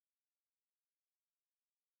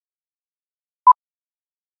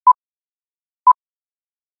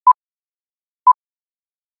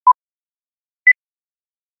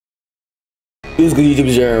Who's good,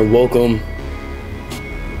 YouTube share? Welcome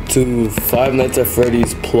to Five Nights at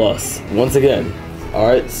Freddy's Plus once again.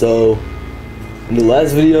 Alright, so in the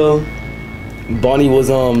last video, Bonnie was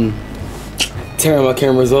tearing my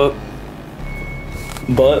cameras up,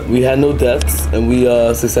 but we had no deaths and we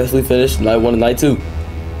successfully finished night 1 and night 2.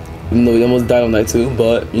 Even though we almost died on night 2,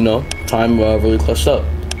 but you know, time really clutched up.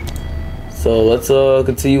 So let's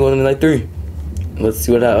continue on to night 3. Let's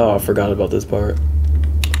see what happened. Oh, I forgot about this part.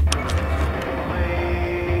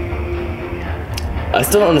 I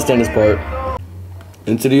still don't understand this part.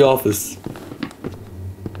 Into the office.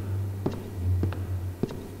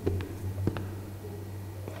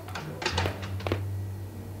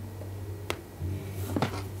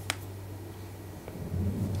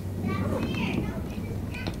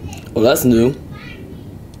 Oh, that's new.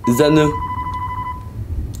 Is that new?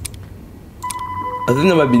 I think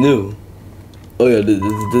that might be new. Oh yeah, this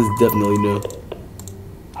is definitely new.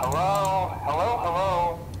 Hello.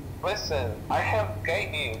 Listen, I have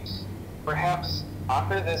great news. Perhaps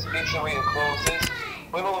after this pizzeria closes,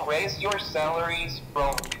 we will raise your salaries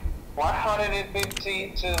from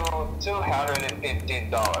 $150 to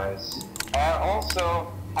 $215. And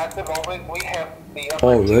also, at the moment, we have the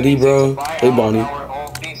opportunity to buy out our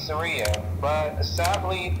old pizzeria. But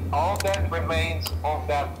sadly, all that remains of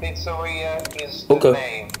that pizzeria is the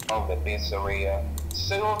name of the pizzeria.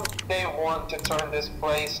 Soon, they want to turn this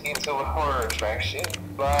place into a horror attraction,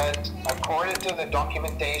 but according to the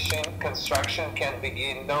documentation, construction can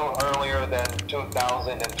begin no earlier than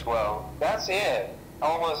 2012. That's it.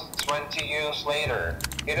 Almost 20 years later.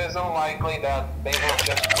 It is unlikely that they will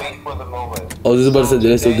just wait for the moment. Oh, this is about to say,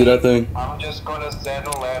 did they still do that thing? I'm just gonna send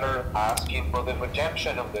a letter asking for the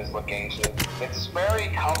rejection of this location. It's very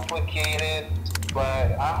complicated,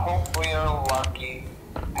 but I hope we are lucky.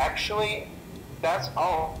 Actually, that's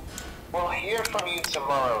all. We'll hear from you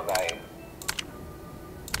tomorrow night.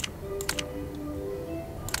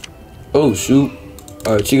 Oh shoot.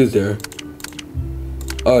 Alright, Chica's there.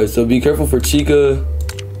 Alright, so be careful for Chica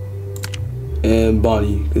and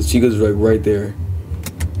Bonnie, because Chica's like right there.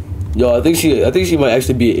 Yo, I think she might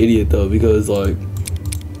actually be an idiot though, because like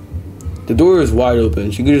the door is wide open.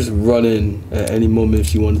 She could just run in at any moment if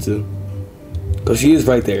she wanted to. Cause she is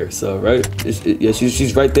right there, so right? Yeah,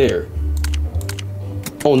 she's right there.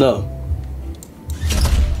 Oh no.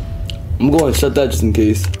 I'm going to shut that just in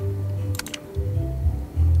case.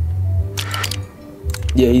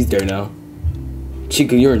 Yeah, he's there now.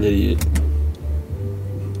 Chica, you're an idiot.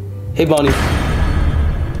 Hey, Bonnie.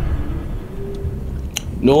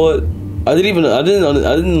 You know what? I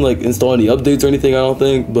didn't like install any updates or anything, I don't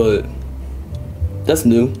think, but that's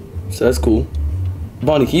new, so that's cool.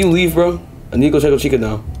 Bonnie, can you leave, bro? I need to go check out Chica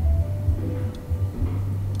now.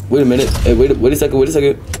 Wait a minute. Hey, wait a second.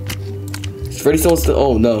 Is Freddy still?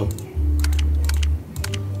 Oh no.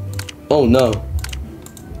 Oh no.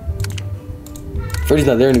 Freddy's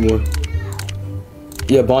not there anymore.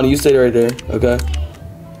 Yeah, Bonnie, you stay right there, okay?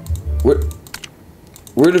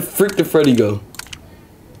 Where the freak did Freddy go?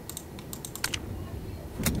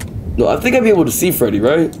 No, I think I'd be able to see Freddy,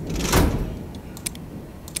 right?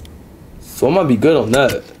 So I might be good on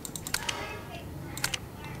that.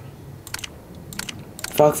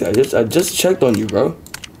 Foxy, I just checked on you, bro.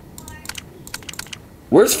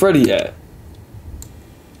 Where's Freddy at?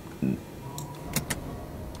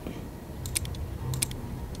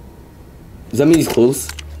 Does that mean he's close?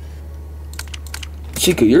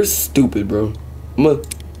 Chica, you're stupid, bro. Wait,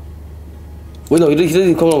 no, he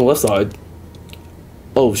doesn't come on the left side.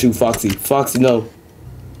 Oh, shoot, Foxy. Foxy, no.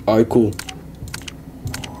 Alright, cool.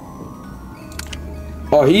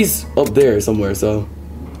 Oh, he's up there somewhere, so.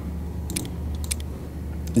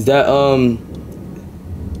 Is that,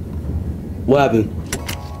 what happened?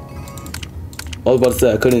 I was about to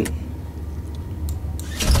say, I couldn't.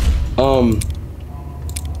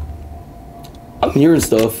 I'm hearing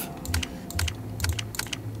stuff.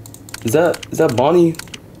 Is that Bonnie?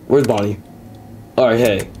 Where's Bonnie?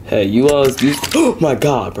 Alright, hey, you oh my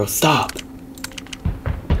god, bro, stop.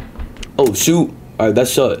 Oh, shoot. Alright,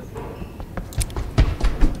 that's shut.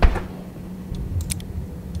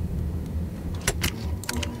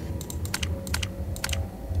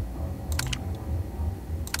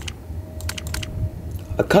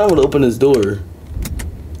 I kind of want to open this door.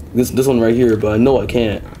 This one right here, but I know I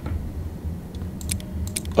can't.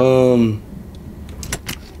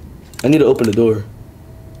 I need to open the door.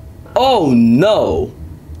 Oh no!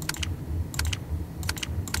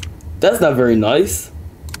 That's not very nice.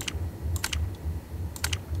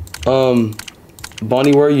 Bonnie,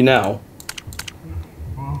 where are you now?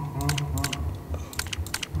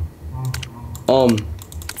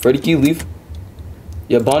 Freddy, can you leave?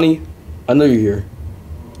 Yeah, Bonnie, I know you're here.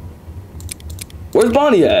 Where's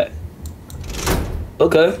Bonnie at?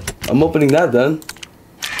 Okay, I'm opening that then.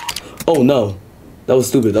 Oh no. That was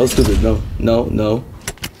stupid. That was stupid. No, no, no.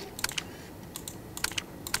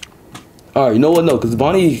 Alright, you know what? No, because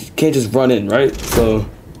Bonnie can't just run in, right? So.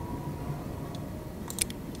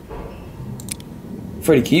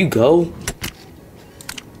 Freddy, can you go?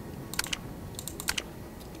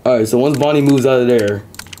 Alright, so once Bonnie moves out of there,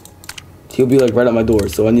 he'll be like right at my door.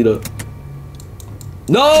 So I need to.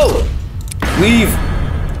 No! Leave!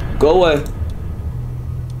 Go away.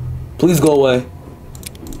 Please go away.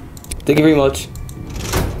 Thank you very much.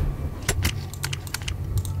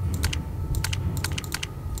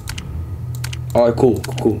 Alright, cool.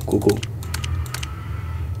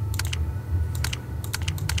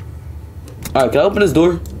 Alright, can I open this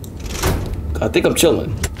door? I think I'm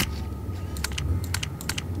chilling.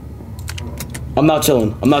 I'm not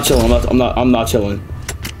chilling. I'm not chilling.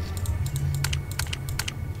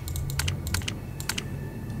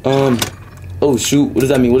 Oh shoot, what does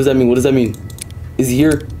that mean? Is he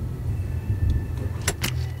here?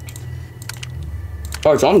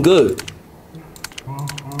 Alright, so I'm good.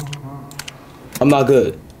 I'm not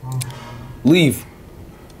good. Leave.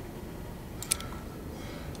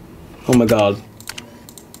 Oh my god.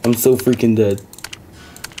 I'm so freaking dead.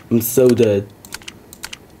 I'm so dead.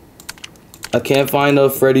 I can't find a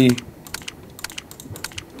Freddy.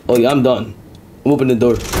 Oh yeah, I'm done. I'm opening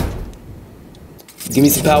the door. Give me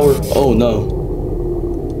some power. Oh no.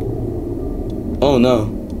 Oh no.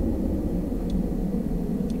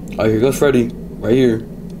 Alright, here goes Freddy. Right here.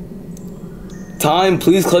 Time,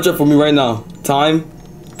 please clutch up for me right now. Time.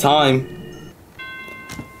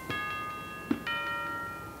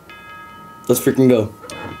 Let's freaking go.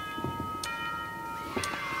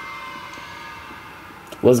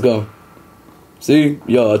 Let's go. See?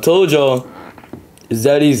 Yo, I told y'all. It's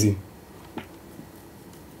that easy.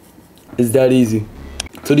 It's that easy.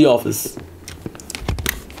 To the office.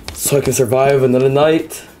 So I can survive another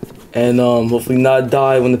night. And hopefully not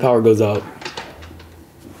die when the power goes out.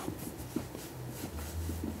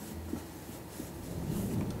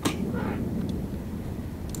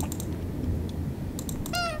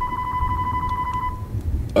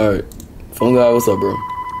 Alright. Phone guy, what's up, bro?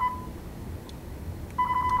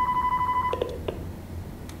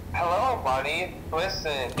 Hello, buddy.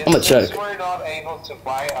 Listen, I'ma check. We're not able to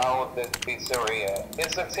buy out the pizzeria.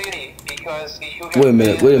 It's a pity because you Wait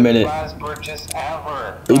a minute. Last purchase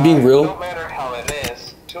ever. Are you being real? No matter how it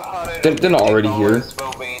is, they're not already here.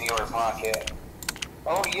 will be in your pocket.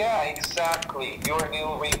 Oh yeah, exactly. Your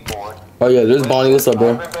new report. Oh yeah, there's Bonnie. What's up,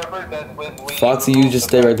 bro? Foxy, you just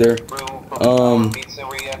stay right there.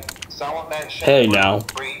 Hey now.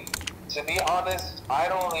 To be honest, I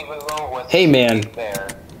don't even know what's there.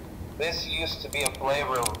 This used to be a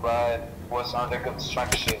playroom, but was under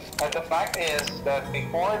construction. And the fact is that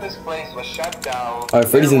before this place was shut down, alright,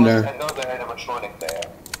 Freddy's in there. Another animatronic there.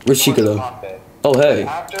 Where's Chica though? Oh hey.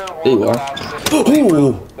 There you are.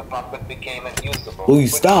 Ooh. The puppet became unusable. Will you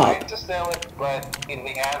stop? We tried to sell it, but in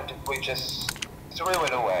the end, we just threw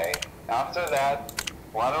it away. After that,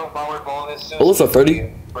 one of our bonuses. Oh, what's up,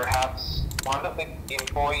 Freddy? Perhaps one of the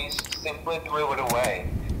employees simply threw it away,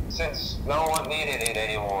 since no one needed it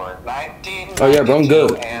anymore. 1992 oh yeah, bro, I'm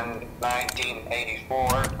good. And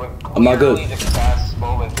 1984 were I'm not good. The best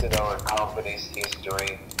moments in our company's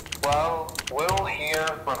history. Well, we'll hear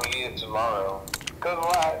from you tomorrow. Good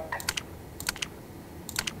luck.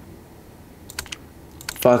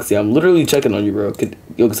 Foxy, I'm literally checking on you, bro. Could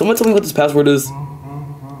someone tell me what this password is?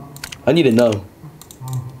 I need to know.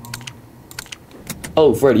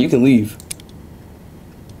 Oh, Freddy, you can leave.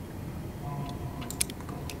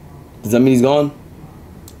 Does that mean he's gone?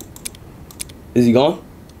 Is he gone?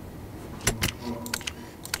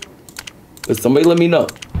 Could somebody let me know?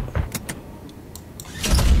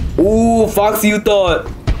 Ooh, Foxy, you thought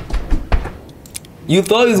he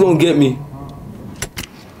was gonna get me.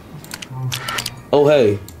 Oh,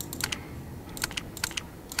 hey.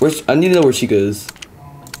 I need to know where Chica is.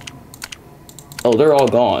 Oh, they're all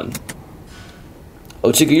gone.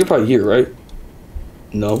 Oh, Chica, you're probably here, right?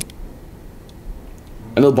 No.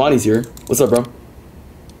 I know Bonnie's here. What's up, bro?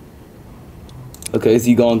 Okay, is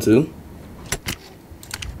he gone too?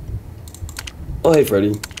 Oh, hey,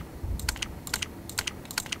 Freddy.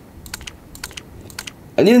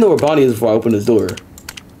 I need to know where Bonnie is before I open this door.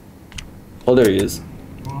 Oh, there he is.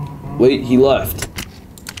 Wait, he left.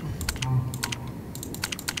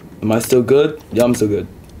 Am I still good? Yeah, I'm still good.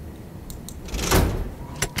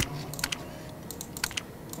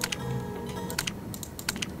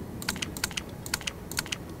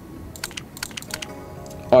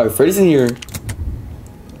 Alright, Freddy's in here.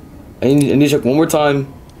 I need to check one more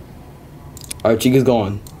time. Alright, Chica's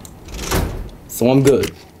gone. So I'm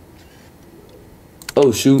good.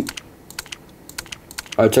 Oh, shoot.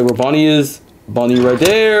 Alright, check where Bonnie is. Bonnie right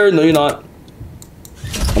there. No, you're not.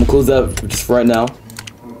 I'm gonna close that just for right now.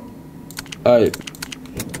 Alright.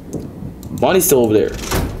 Bonnie's still over there.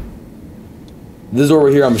 This door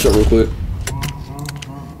right here, I'm gonna shut real quick.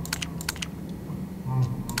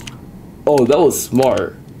 Oh, that was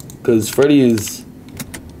smart. Because Freddy is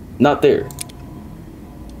not there.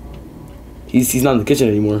 He's not in the kitchen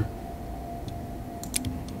anymore.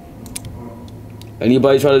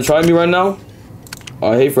 Anybody try to try me right now?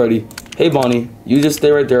 Alright, hey Freddy. Hey Bonnie. You just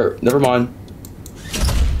stay right there. Never mind.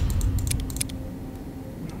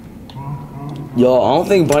 Yo, I don't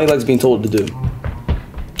think Bonnie likes being told what to do.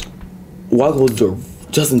 Why close the door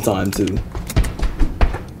just in time too?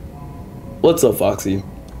 What's up, Foxy?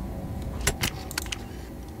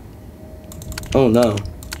 Oh no.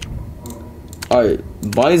 Alright,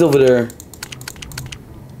 Bonnie's over there.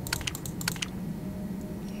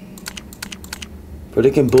 But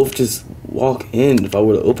they can both just walk in if I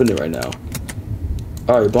were to open it right now.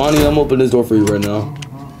 Alright, Bonnie, I'm opening this door for you right now.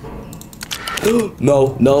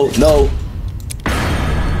 No, no, no.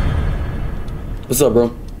 What's up,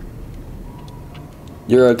 bro?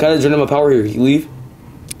 You're kind of draining my power here. Can you leave?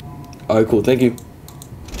 Alright, cool. Thank you.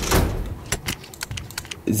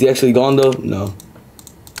 Is he actually gone, though? No.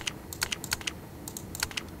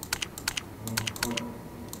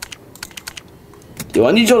 Yo,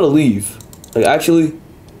 I need y'all to leave. Like, actually.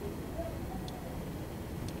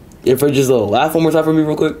 If I just laugh one more time for me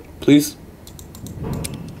real quick, please.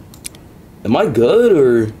 Am I good,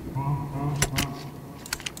 or?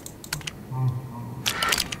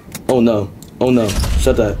 Oh, no. Oh, no.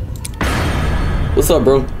 Shut that. What's up,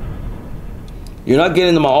 bro? You're not getting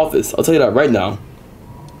into my office. I'll tell you that right now.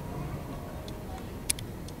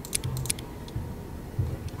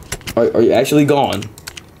 Are you actually gone?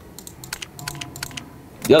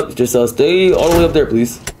 Yep, just stay all the way up there,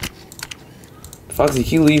 please. Foxy,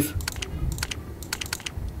 can you leave?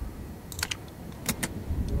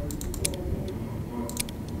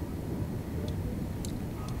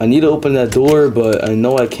 I need to open that door, but I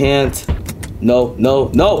know I can't. No, no,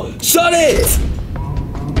 no! Shut it!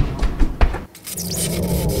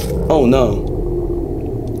 Oh no.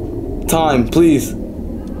 Time, please.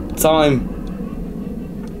 Time.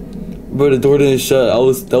 Bro, the door didn't shut.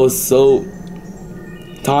 That was so.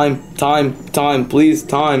 Time, please, time, please,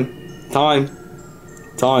 time,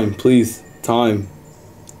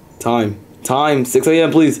 6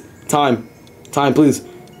 a.m. please, time,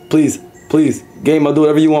 please, game, I'll do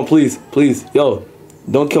whatever you want, please, yo,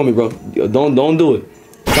 don't kill me, bro, yo, don't do it.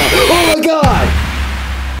 Oh my god!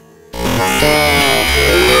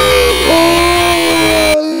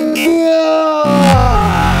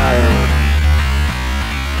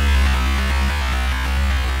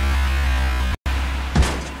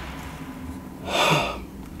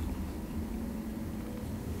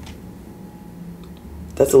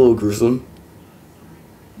 That's a little gruesome.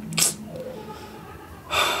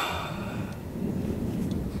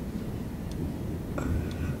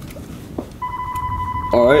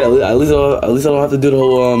 Alright, at least I don't have to do the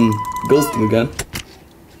whole ghost thing again.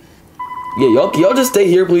 Yeah, y'all just stay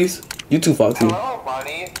here, please. You too, Foxy. Hello,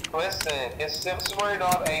 buddy. Listen, it seems we're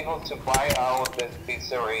not able to buy out this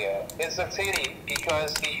pizzeria. It's a pity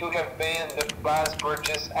because you have been the best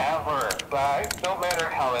purchase ever. But no matter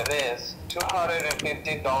how it is,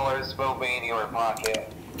 $250 will be in your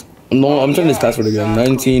pocket. No, I'm trying this password again.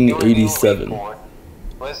 1987.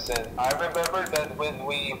 Listen, I remember that when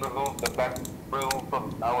we removed the back room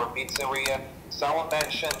from our pizzeria, someone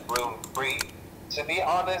mentioned room 3. To be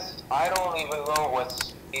honest, I don't even know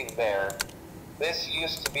what's in there. This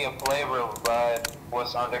used to be a playroom, but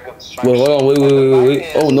was under construction. Wait, hold on,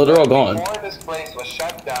 wait. Oh no, they're all gone. Before this place was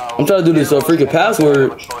shut down, I'm trying to do this freaking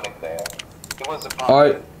password.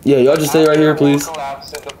 Alright, yeah, y'all just stay right here, please.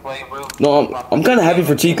 No, I'm kind of happy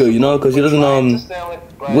for Chica, you know, because he doesn't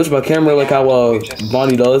glitch my camera like how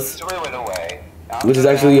Bonnie does, which is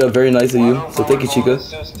actually very nice of you. So thank you, Chica.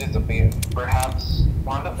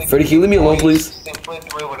 Freddy, can you leave me alone, please?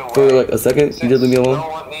 For like a second, can you just leave me alone?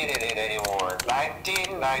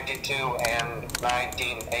 1992 and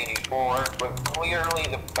 1984 were clearly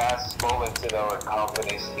the best moments in our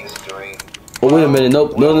company's history. Oh wait a minute,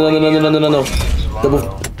 nope, no. They're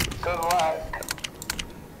both. Good luck.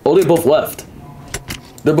 Oh, they both left.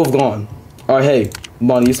 They're both gone. Alright, hey,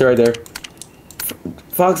 Bonnie, you stay right there.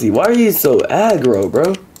 Foxy, why are you so aggro,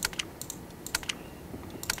 bro?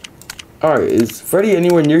 Alright, is Freddy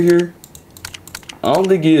anywhere near here? I don't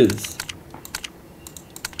think he is.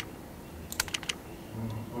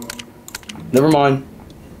 Never mind.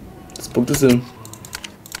 Spoke too soon.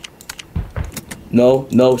 No,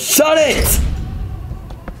 no, shut it!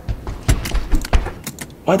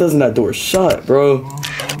 Why doesn't that door shut, bro?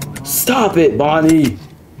 Stop it, Bonnie.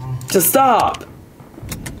 Just stop.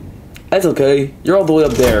 That's okay. You're all the way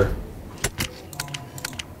up there.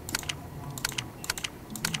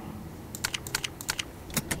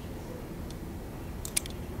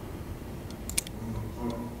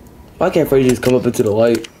 Why can't Freddy just come up into the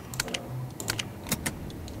light?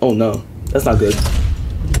 Oh no, that's not good.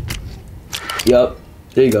 Yup,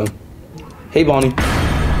 there you go. Hey, Bonnie.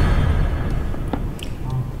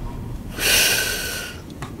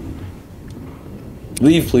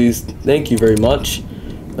 Leave, please. Thank you very much.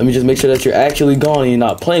 Let me just make sure that you're actually gone and you're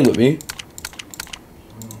not playing with me.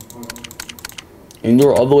 And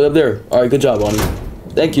you're all the way up there. Alright, good job, Bonnie.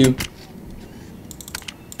 Thank you.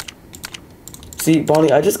 See,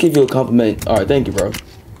 Bonnie, I just gave you a compliment. Alright, thank you, bro.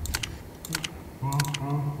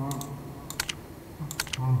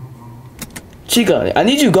 Chica, I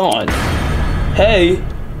need you gone. Hey.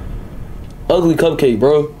 Ugly cupcake,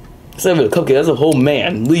 bro. It's not even a cupcake, that's a whole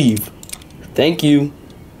man. Leave. Thank you.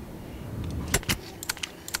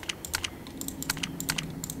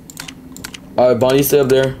 Alright, Bonnie, you stay up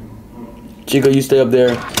there. Chica, you stay up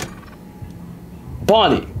there.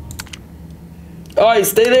 Bonnie. Alright,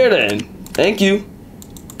 stay there then. Thank you.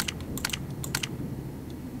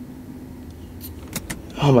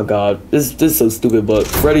 Oh my god. This is so stupid, but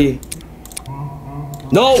Freddy.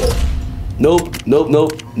 No! Nope, nope,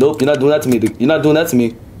 nope, nope. You're not doing that to me. You're not doing that to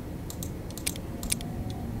me.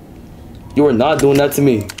 You are not doing that to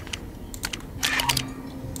me.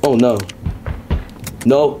 Oh no.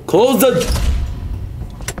 No. Close the...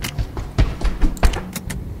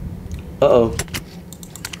 Uh-oh.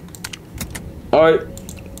 Alright.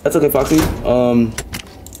 That's okay, Foxy.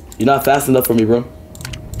 You're not fast enough for me, bro.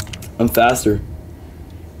 I'm faster.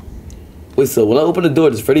 Wait, so when I open the door,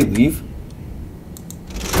 does Freddy leave?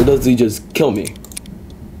 Or does he just kill me?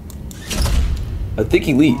 I think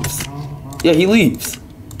he leaves. Yeah, he leaves.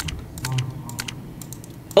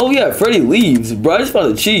 Oh yeah, Freddy leaves. Bro, I just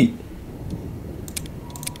found a cheat.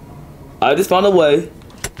 I just found a way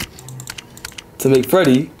to make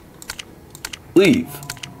Freddy leave.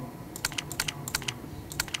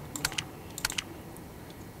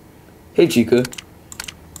 Hey, Chica.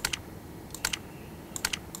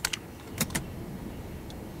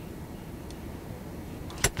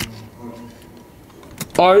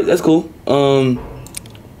 Alright, that's cool.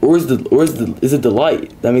 Is it the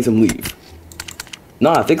light that makes him leave?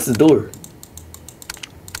 Nah, I think it's the door.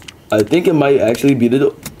 I think it might actually be the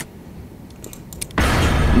door.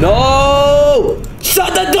 No!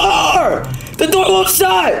 Shut the door! The door won't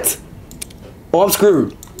shut! Oh, I'm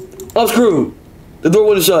screwed. I'm screwed. The door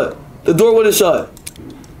wouldn't shut. The door wouldn't shut.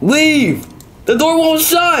 Leave! The door won't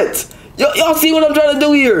shut! Y'all see what I'm trying to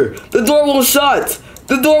do here? The door won't shut!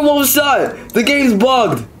 The door won't shut! The game's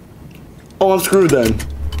bugged! Oh, I'm screwed then.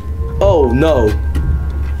 Oh, no.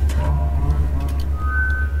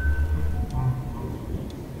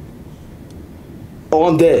 Oh,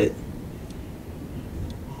 I'm dead.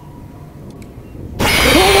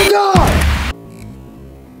 Oh my god!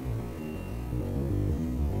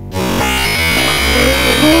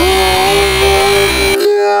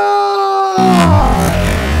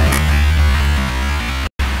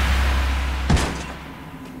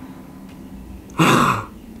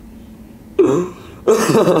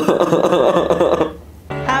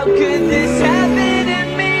 How could this happen to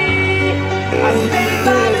me? I made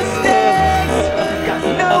my mistakes, got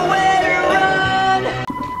nowhere to run.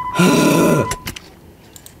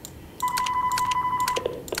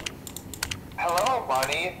 Hello,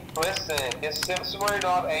 Bonnie. Listen, it seems we're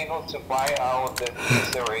not able to buy out the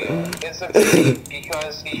pizzeria. It's a pity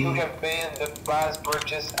because you have been the best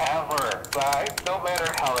purchase ever. But no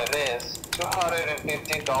matter how it is,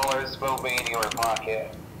 $250 will be in your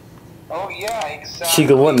pocket. Oh yeah, exactly.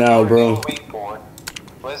 Chica, what now, bro?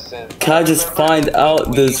 Listen, can I just find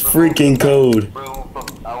out this freaking code? Room from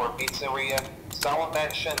our pizzeria. Someone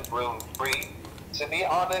mentioned room 3. To be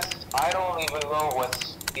honest, I don't even know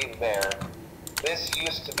what's in there. This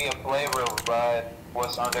used to be a playroom, but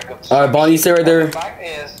was under construction. Alright, Bonnie, you stay right there. The fact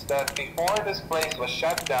is that before this place was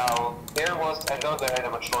shut down, there was another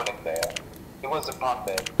animatronic there. It was a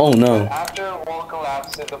puppet. Oh no. But after wall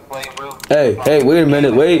collapse in the playroom, Hey, wait a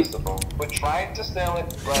minute, wait. We tried to sell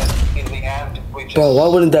it, but in the end, we just... Bro, why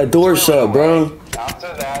wouldn't that door shut, bro?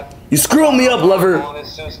 After that, You screwed me up, lover.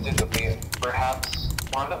 Perhaps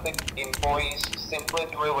one of the employees simply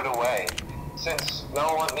threw it away. since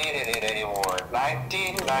no one needed it anymore.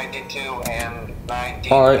 1992 and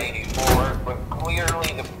 1984 were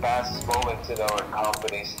clearly the best moments in our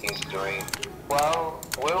company's history. Well,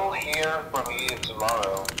 we'll hear from you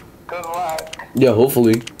tomorrow. Good luck. Yeah,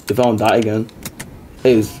 hopefully. If I don't die again.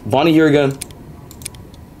 Hey, is Bonnie here again?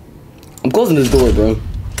 I'm closing this door, bro.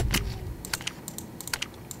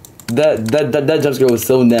 That jump scare was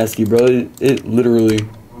so nasty, bro. It literally...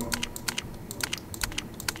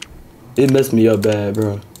 It messed me up bad,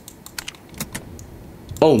 bro.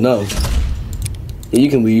 Oh, no. Yeah, you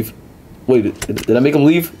can leave. Wait, did I make him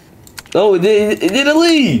leave? No, it didn't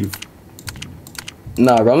leave.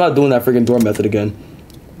 Nah, bro, I'm not doing that freaking door method again.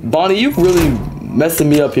 Bonnie, you really messing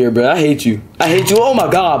me up here, bro. I hate you. I hate you. Oh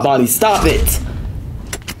my god, Bonnie, stop it.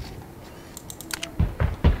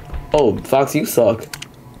 Oh, Foxy, you suck.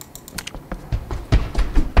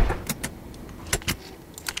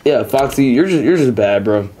 Yeah, Foxy, you're just bad,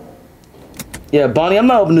 bro. Yeah, Bonnie, I'm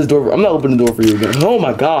not opening this door. I'm not opening the door for you again. Oh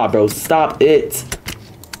my god, bro, stop it.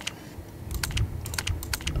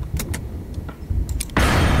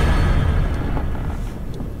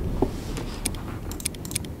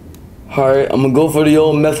 Alright, I'm gonna go for the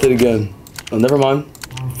old method again. Oh, never mind.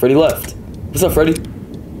 Freddy left. What's up, Freddy?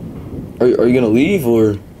 Are you gonna leave,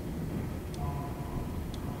 or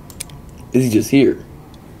is he just here?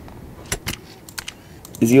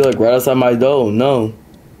 Is he like right outside my door? No.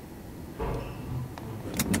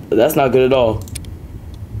 That's not good at all.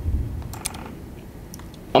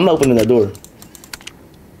 I'm not opening that door.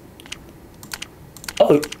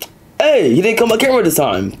 Oh, hey, he didn't come on camera this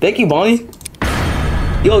time. Thank you, Bonnie.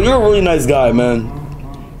 Yo, you're a really nice guy, man.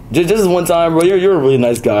 Just this one time, bro. You're a really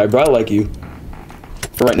nice guy, bro. I like you.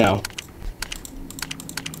 For right now.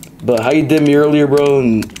 But how you did me earlier, bro,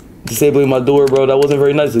 and disabling my door, bro, that wasn't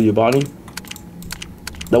very nice of you, Bonnie.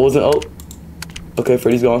 That wasn't... Oh. Okay,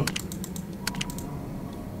 Freddy's gone.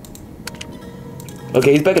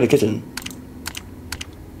 Okay, he's back in the kitchen.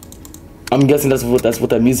 I'm guessing that's what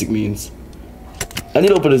that music means. I need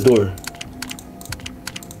to open this door.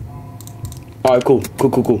 Alright, cool.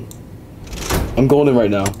 Cool. I'm going in right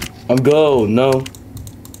now. I'm going. No.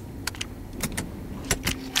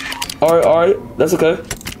 Alright. That's okay.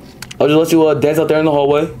 I'll just let you dance out there in the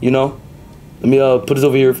hallway, you know. Let me put this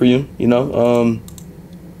over here for you, you know.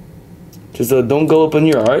 Just don't go up in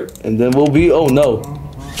here, alright? And then we'll be... Oh, no.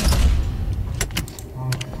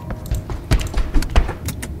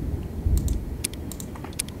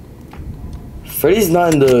 Freddy's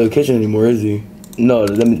not in the kitchen anymore, is he? No,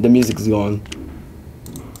 the music is gone.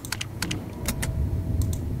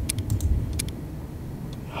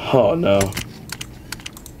 Oh no.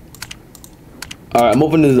 Alright, I'm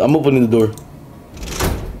opening the door.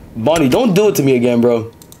 Bonnie, don't do it to me again,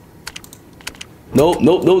 bro. Nope.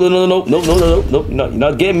 You're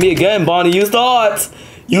not getting me again, Bonnie. You thought.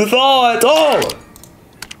 Oh.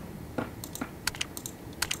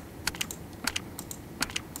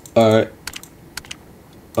 Alright.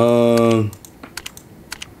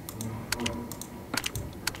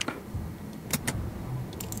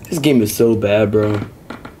 This game is so bad, bro.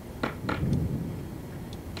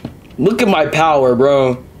 Look at my power,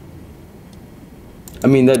 bro. I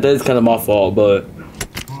mean, that is kind of my fault, but...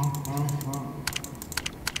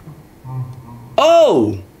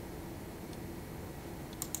 Oh!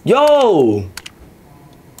 Yo!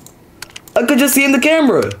 I could just see in the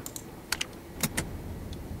camera.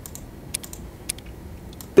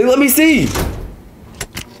 They let me see.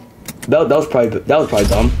 That was probably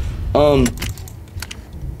dumb.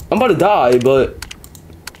 I'm about to die, but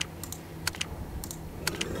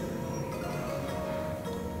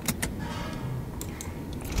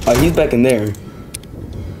he's back in there.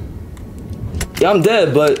 Yeah, I'm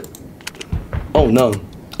dead, but oh no,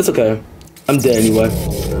 it's okay. I'm dead anyway.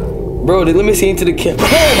 Bro, they let me see into the camera.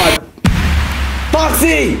 Oh my,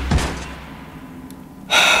 Foxy!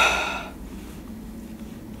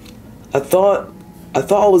 I thought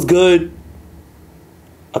I was good.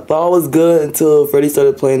 I thought I was good until Freddy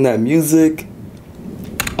started playing that music.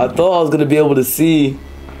 I thought I was gonna be able to see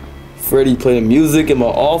Freddy playing music in my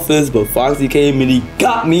office, but Foxy came and he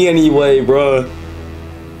got me anyway, bruh.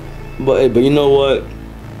 But you know what?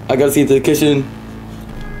 I gotta see into the kitchen.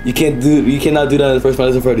 You cannot do that in the first Five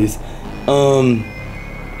Nights at Freddy's.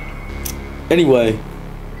 Anyway,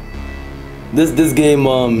 this game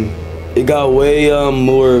it got way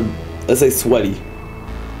more, let's say, sweaty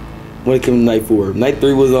when it came to night 4. Night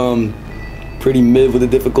 3 was pretty mid with the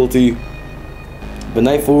difficulty, but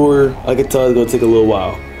night 4 I could tell it's gonna take a little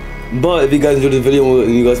while. But if you guys enjoyed this video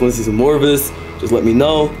and you guys want to see some more of this, just let me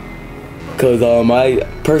know, cause I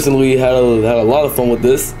personally had a lot of fun with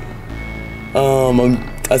this.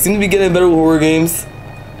 I seem to be getting better with horror games.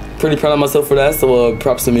 Pretty proud of myself for that, so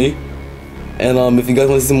props to me. And if you guys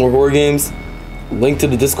want to see some more horror games, link to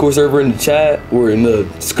the Discord server in the chat, or in the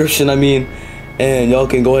description, I mean. And y'all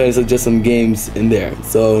can go ahead and suggest some games in there.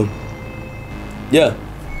 So, yeah.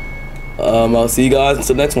 I'll see you guys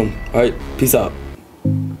until the next one. Alright, peace out.